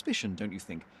circumvent suspicion, don't you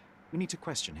think? We need to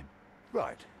question him.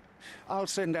 Right. I'll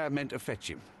send our men to fetch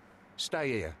him. Stay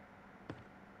here.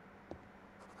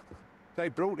 They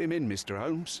brought him in, Mr.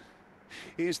 Holmes.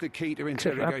 Here's the key to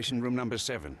interrogation room number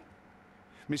 7.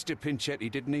 Mr. Pinchetti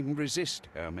didn't even resist,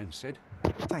 our men said.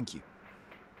 Thank you.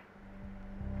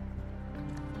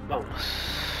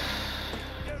 Vamos.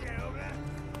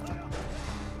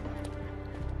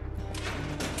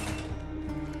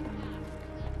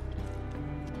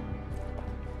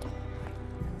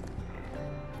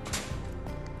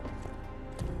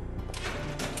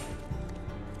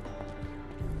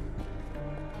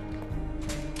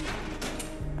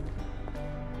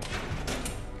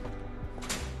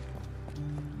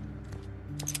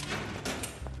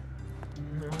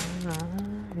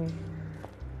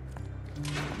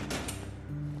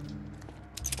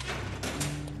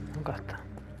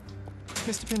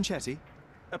 Mr. Pinchetti,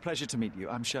 a pleasure to meet you.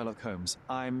 I'm Sherlock Holmes.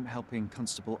 I'm helping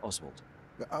Constable Oswald.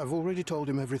 I've already told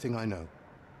him everything I know.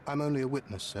 I'm only a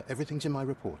witness, sir. Everything's in my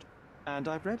report. And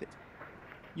I've read it.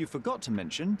 You forgot to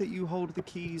mention that you hold the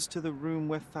keys to the room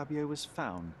where Fabio was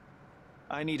found.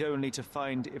 I need only to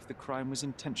find if the crime was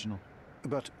intentional.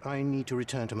 But I need to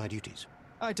return to my duties.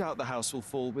 I doubt the house will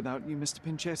fall without you, Mr.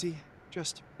 Pinchetti.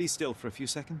 Just be still for a few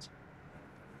seconds.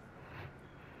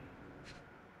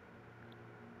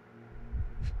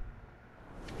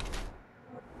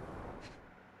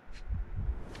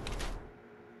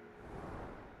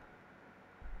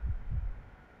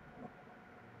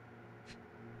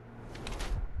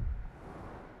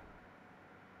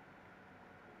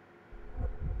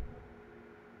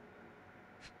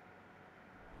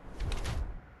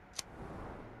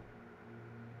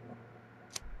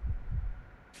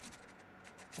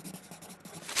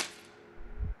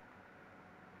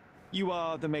 You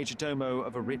are the majordomo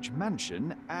of a rich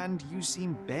mansion, and you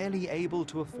seem barely able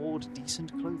to afford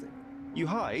decent clothing. You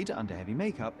hide, under heavy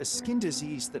makeup, a skin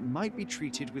disease that might be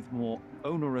treated with more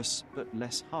onerous but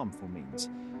less harmful means.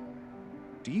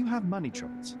 Do you have money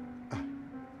troubles? I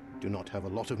do not have a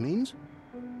lot of means.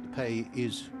 The pay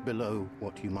is below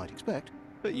what you might expect.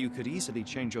 But you could easily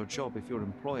change your job if your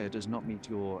employer does not meet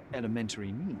your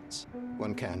elementary needs.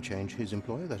 One can change his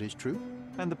employer, that is true.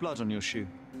 And the blood on your shoe,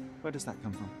 where does that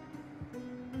come from?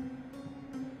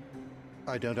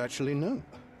 I don't actually know.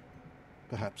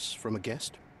 Perhaps from a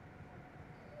guest?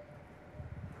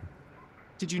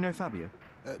 Did you know Fabio?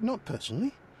 Not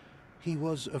personally. He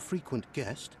was a frequent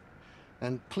guest,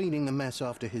 and cleaning the mess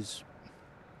after his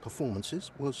performances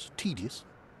was tedious.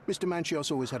 Mr.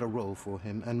 Manchios always had a role for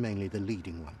him, and mainly the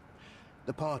leading one.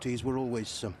 The parties were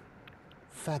always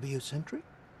Fabio-centric.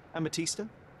 And Batista?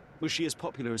 Was she as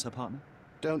popular as her partner?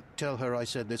 Don't tell her I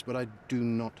said this, but I do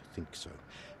not think so.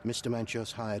 Mr.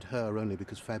 Manchios hired her only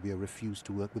because Fabio refused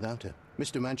to work without her.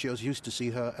 Mr. Manchios used to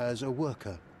see her as a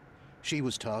worker. She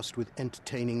was tasked with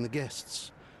entertaining the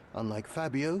guests, unlike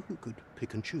Fabio, who could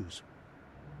pick and choose.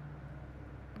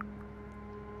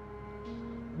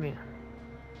 Bien.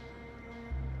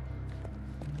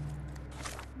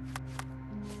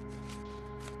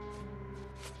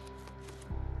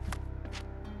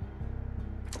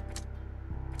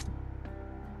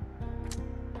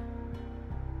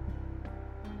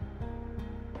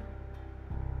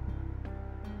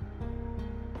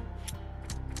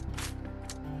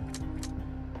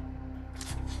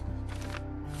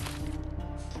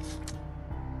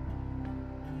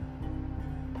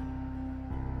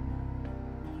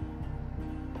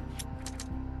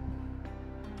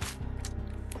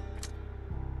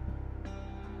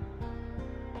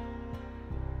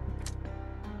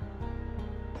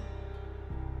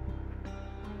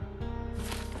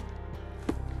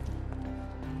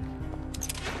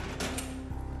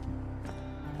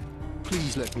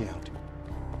 Please let me out.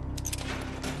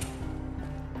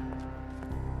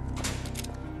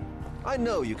 I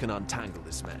know you can untangle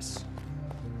this mess.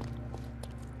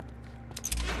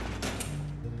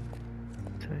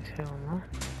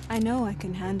 I know I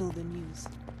can handle the news.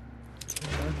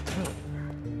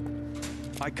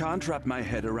 I can't wrap my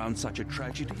head around such a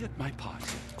tragedy at my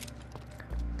party.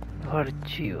 Los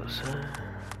archivos,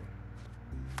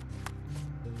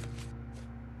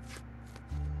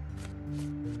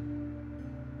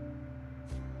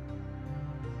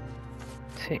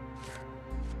 Sí.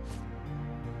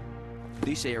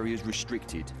 This area is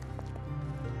restricted.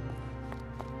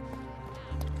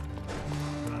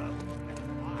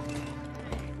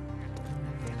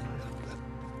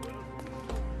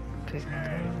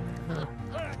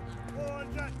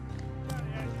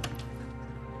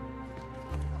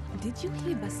 Did you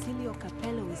hear Basilio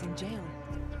Capello is in jail?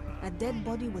 A dead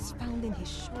body was found in his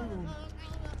showroom.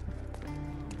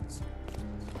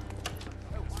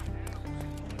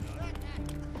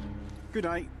 Good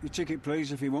day. Your ticket,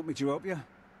 please, if you want me to help you.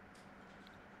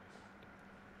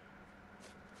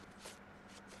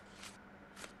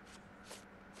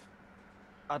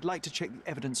 I'd like to check the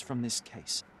evidence from this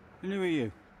case. And who are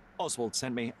you? Oswald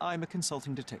sent me. I'm a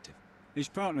consulting detective. His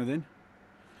partner, then?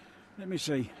 Let me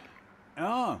see.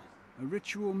 Ah, a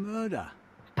ritual murder.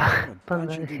 What a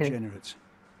bunch of degenerates.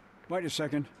 Wait a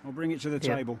second. I'll bring it to the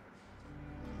table.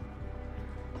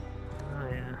 Oh,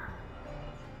 yeah.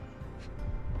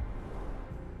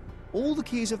 All the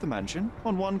keys of the mansion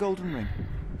on one golden ring.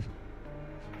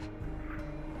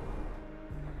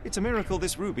 It's a miracle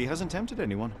this ruby hasn't tempted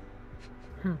anyone.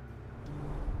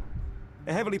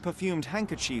 A heavily perfumed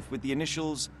handkerchief with the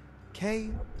initials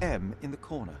KM in the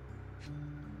corner.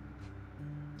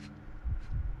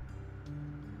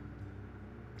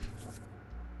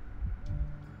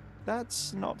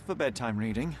 That's not for bedtime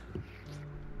reading.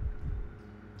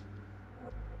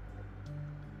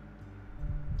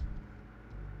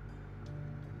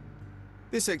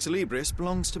 This ex libris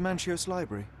belongs to Manchios'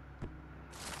 library.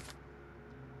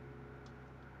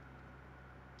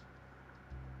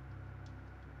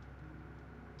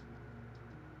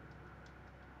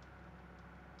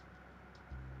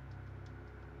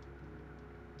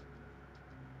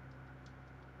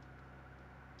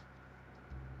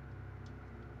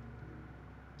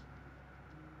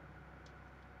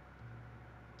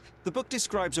 The book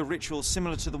describes a ritual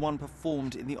similar to the one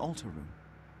performed in the altar room.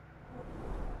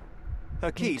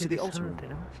 Her key to the altar room. Interesante,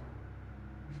 ¿no?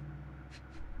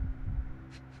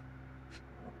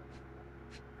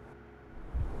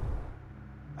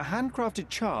 A handcrafted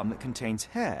charm that contains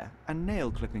hair and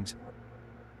nail clippings.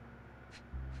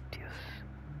 Dios.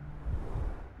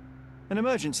 An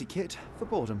emergency kit for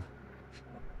boredom.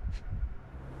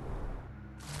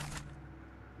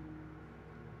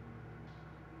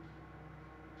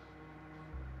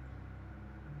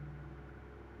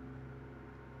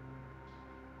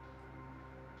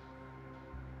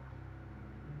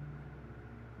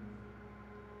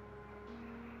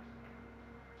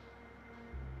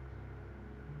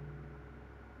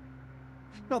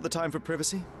 Not the time for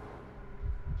privacy.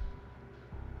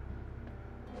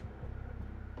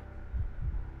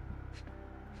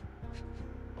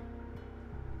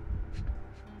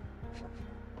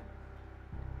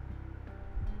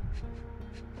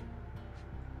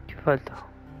 ¿Qué falta?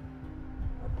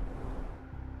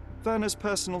 Werner's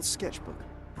personal sketchbook.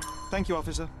 Thank you,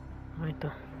 officer. Ahí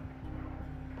está.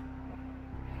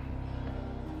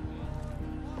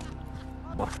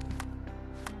 Buah.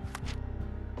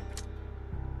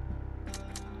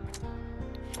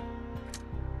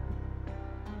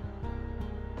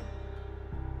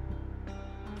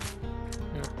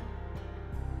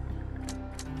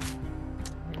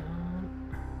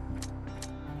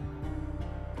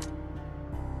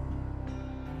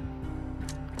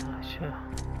 Allá.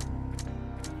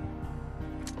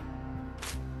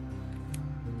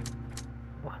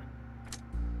 Buah.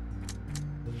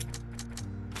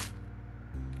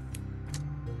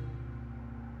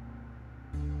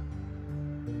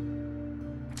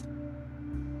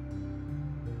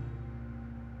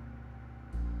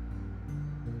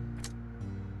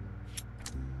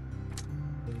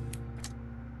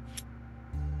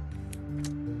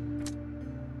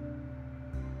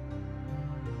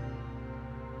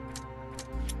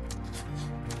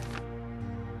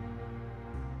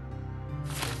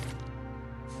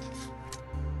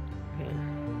 Bien.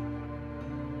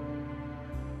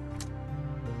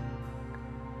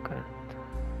 Carta.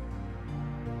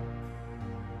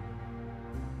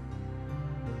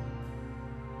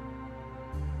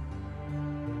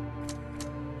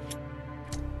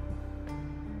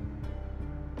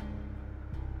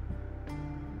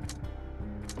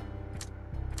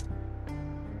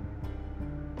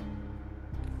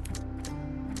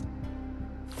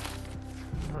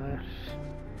 A ver.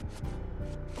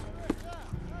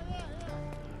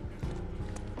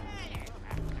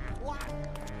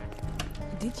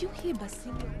 Did you hear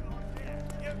Basilio?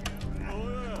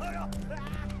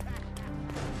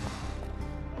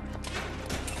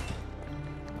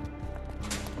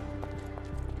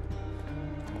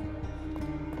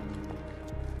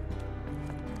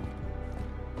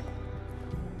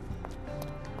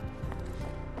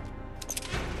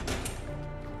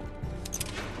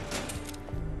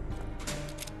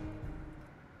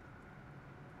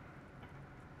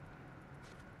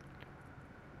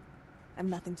 I've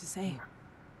nothing to say.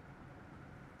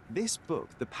 This book,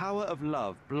 The Power of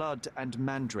Love, Blood and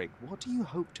Mandrake, what do you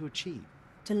hope to achieve?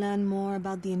 To learn more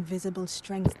about the invisible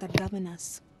strengths that govern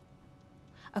us.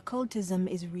 Occultism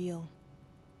is real.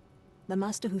 The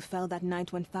master who fell that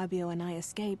night when Fabio and I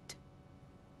escaped,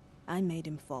 I made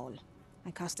him fall.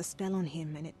 I cast a spell on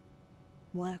him and it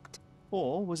worked.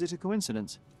 Or was it a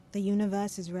coincidence? The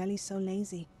universe is rarely so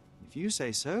lazy. If you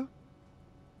say so.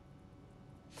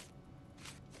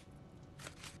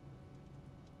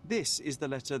 This is the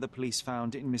letter the police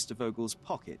found in Mr. Vogel's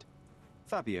pocket.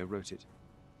 Fabio wrote it.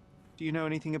 Do you know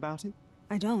anything about it?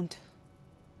 I don't.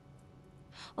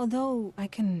 Although I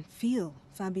can feel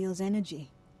Fabio's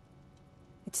energy.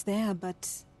 It's there,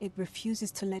 but it refuses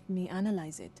to let me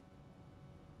analyze it.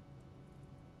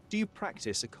 Do you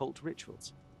practice occult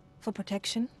rituals? For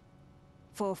protection?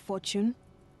 For fortune?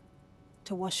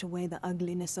 To wash away the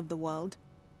ugliness of the world?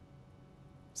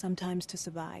 Sometimes to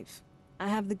survive. I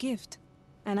have the gift,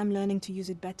 and I'm learning to use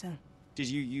it better. Did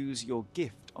you use your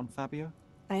gift on Fabio?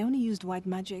 I only used white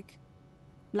magic.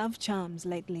 Love charms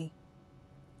lately.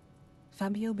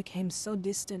 Fabio became so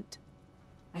distant.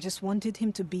 I just wanted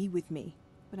him to be with me,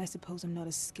 but I suppose I'm not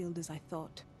as skilled as I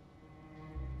thought.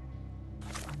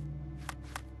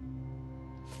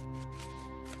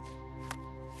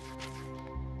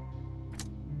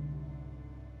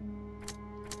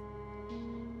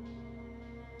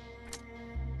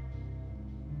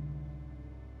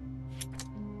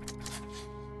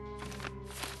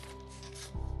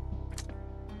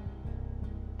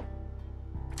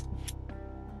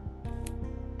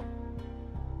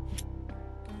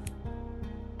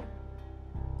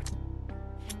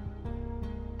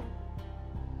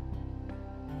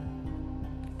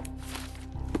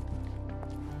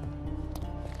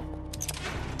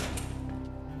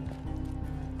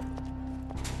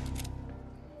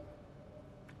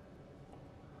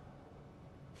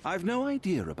 I've no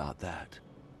idea about that.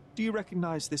 Do you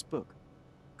recognize this book?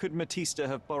 Could Matista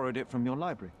have borrowed it from your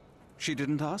library? She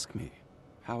didn't ask me.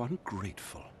 How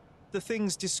ungrateful. The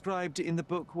things described in the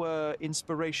book were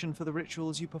inspiration for the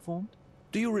rituals you performed?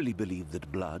 Do you really believe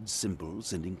that blood,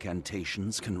 symbols, and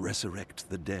incantations can resurrect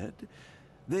the dead?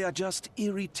 They are just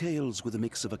eerie tales with a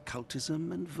mix of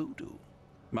occultism and voodoo.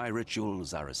 My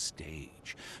rituals are a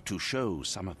stage to show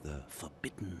some of the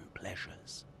forbidden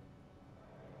pleasures.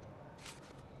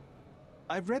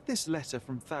 I've read this letter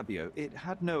from Fabio. It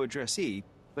had no addressee,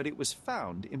 but it was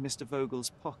found in Mr. Vogel's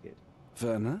pocket.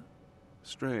 Werner?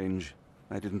 Strange.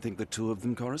 I didn't think the two of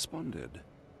them corresponded.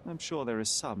 I'm sure there is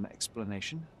some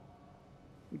explanation.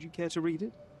 Would you care to read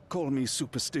it? Call me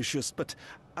superstitious, but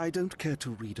I don't care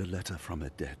to read a letter from a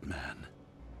dead man.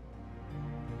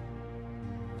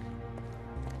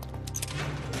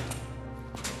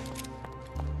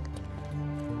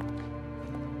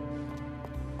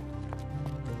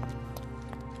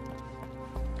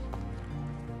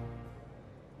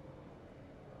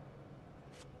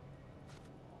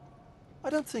 I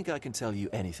don't think I can tell you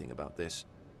anything about this.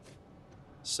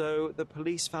 So, the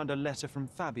police found a letter from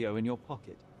Fabio in your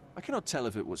pocket? I cannot tell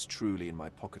if it was truly in my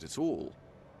pocket at all.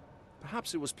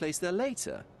 Perhaps it was placed there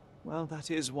later. Well,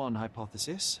 that is one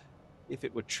hypothesis. If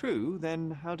it were true,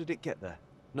 then how did it get there?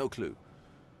 No clue.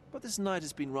 But this night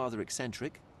has been rather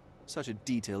eccentric. Such a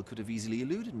detail could have easily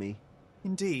eluded me.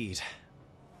 Indeed.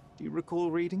 Do you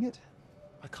recall reading it?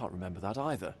 I can't remember that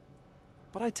either.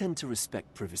 But I tend to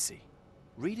respect privacy.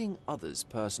 Reading others'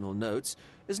 personal notes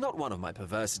is not one of my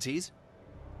perversities.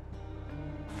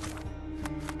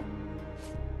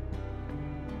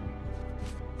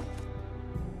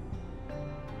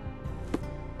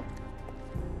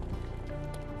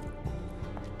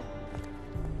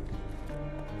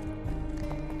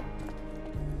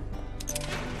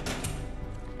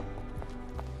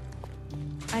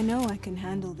 I know I can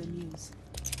handle the news.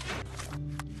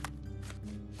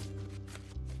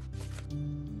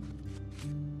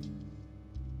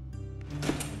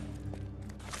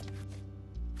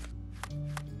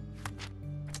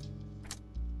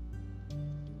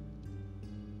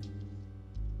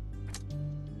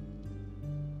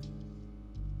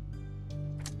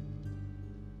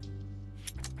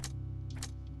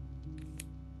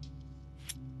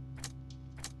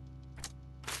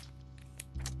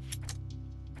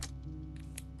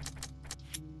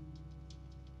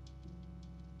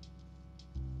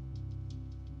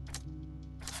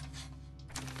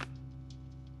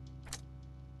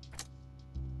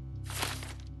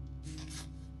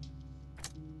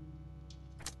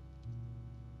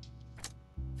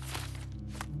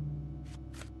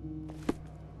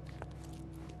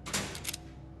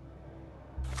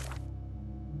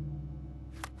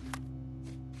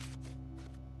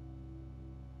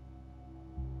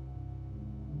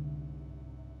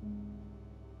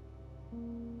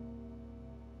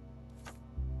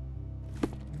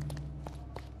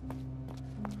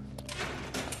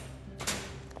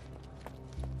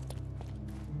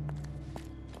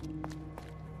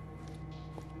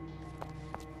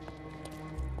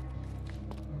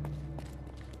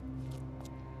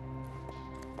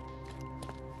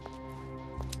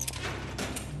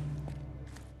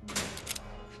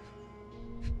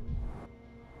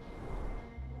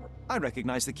 I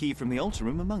recognize the key from the altar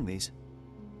room among these.